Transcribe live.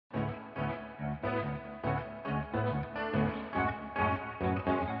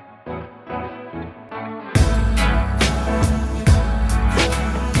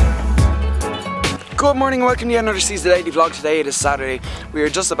Good morning and welcome to another season daily vlog. Today it is Saturday. We are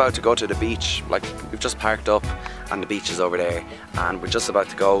just about to go to the beach. Like, we've just parked up and the beach is over there and we're just about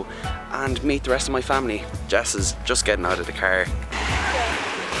to go and meet the rest of my family. Jess is just getting out of the car.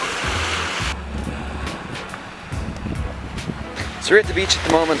 So we're at the beach at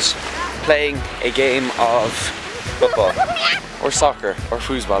the moment playing a game of football or soccer or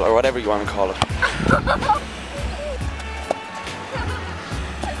foosball or whatever you want to call it.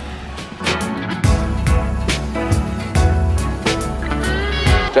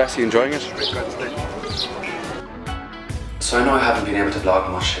 Jess, you enjoying it? So I know I haven't been able to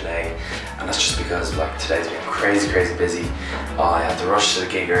vlog much today, and that's just because like today's been crazy busy. I had to rush to the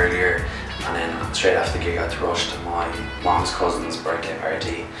gig earlier, and then straight after the gig I had to rush to my mom's cousin's birthday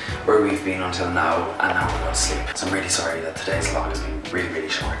party, where we've been until now, and now we're going to sleep. So I'm really sorry that today's vlog has been really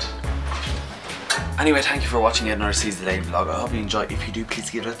short. Anyway, thank you for watching yet another season daily vlog. I hope you enjoyed. If you do, please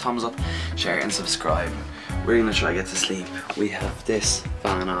give it a thumbs up, share and subscribe. We're gonna try to get to sleep. We have this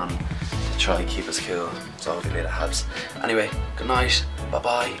fan on to try and keep us cool, so hopefully that helps. Anyway, good night, bye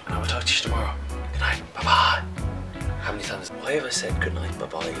bye, and I will talk to you tomorrow. Good night, bye bye. How many times? Why have I said good night, bye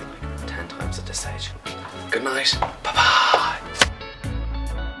bye like 10 times at this stage? Good night, bye bye.